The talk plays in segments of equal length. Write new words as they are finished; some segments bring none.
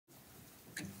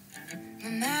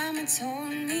you told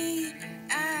me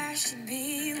I should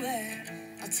beware.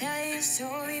 I'll tell you a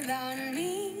story about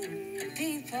mean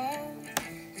people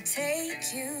who take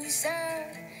you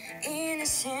sad.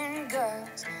 Innocent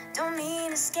girls, don't mean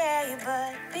to scare you,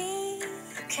 but be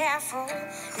careful.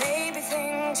 Maybe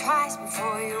think twice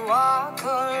before you walk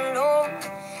alone.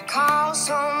 Call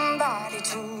somebody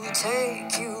to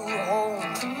take you home.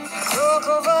 Look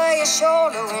over your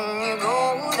shoulder when you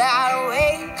go that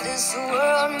way. This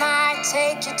world might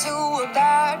take you to a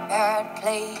bad, bad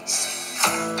place.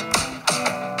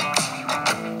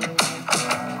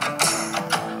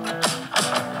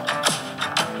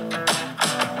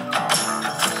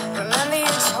 Remember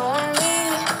you told me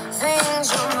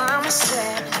things your mama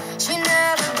said. She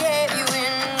never gave you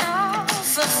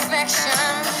enough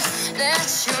affection.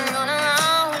 Let you run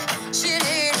around. She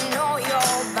didn't know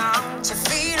you're bound to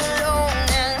feel alone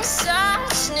and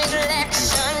such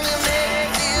neglection. You may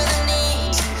feel the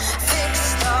need to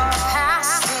fix the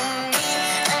past in me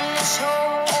and show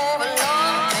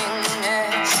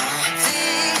overlovingness.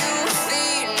 Feel you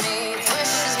feed me,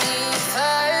 pushes me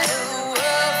further.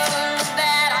 World full of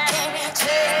bad, I can't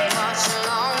take much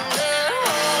longer.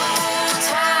 Hold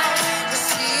tight, you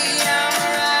see I'm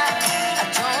right. I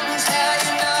don't tell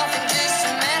you nothing just to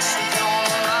mess with your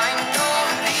mind.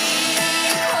 Don't be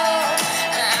cold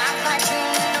and act like you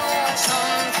know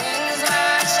some things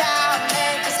might child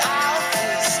make us all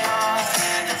feel small.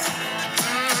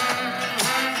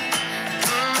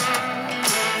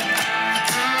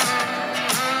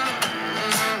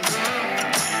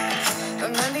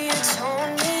 Remember you told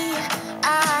me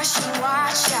I should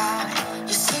watch out.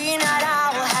 You see not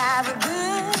I will have a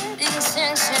good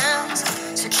intentions.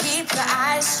 So keep your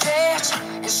eyes stretched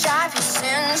and sharp your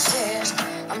senses.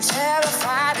 I'm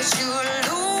terrified that you'll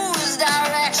lose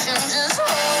direction. Just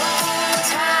hold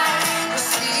tight, you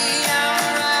see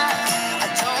I'm right. I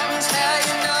don't tell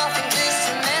you nothing just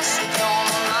to mess with your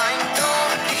mind.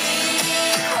 Don't be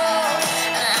cold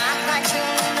and act like you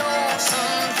know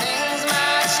some things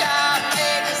might child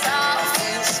make us all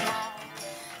feel small.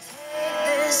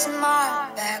 Take this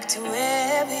mark back to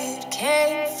where it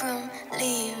came from.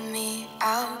 Leave me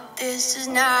out, this is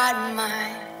not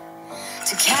mine.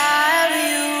 To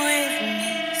carry with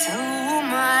me through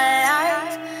my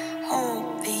life.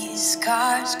 Hope these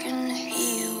scars can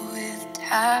heal with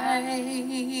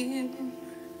time.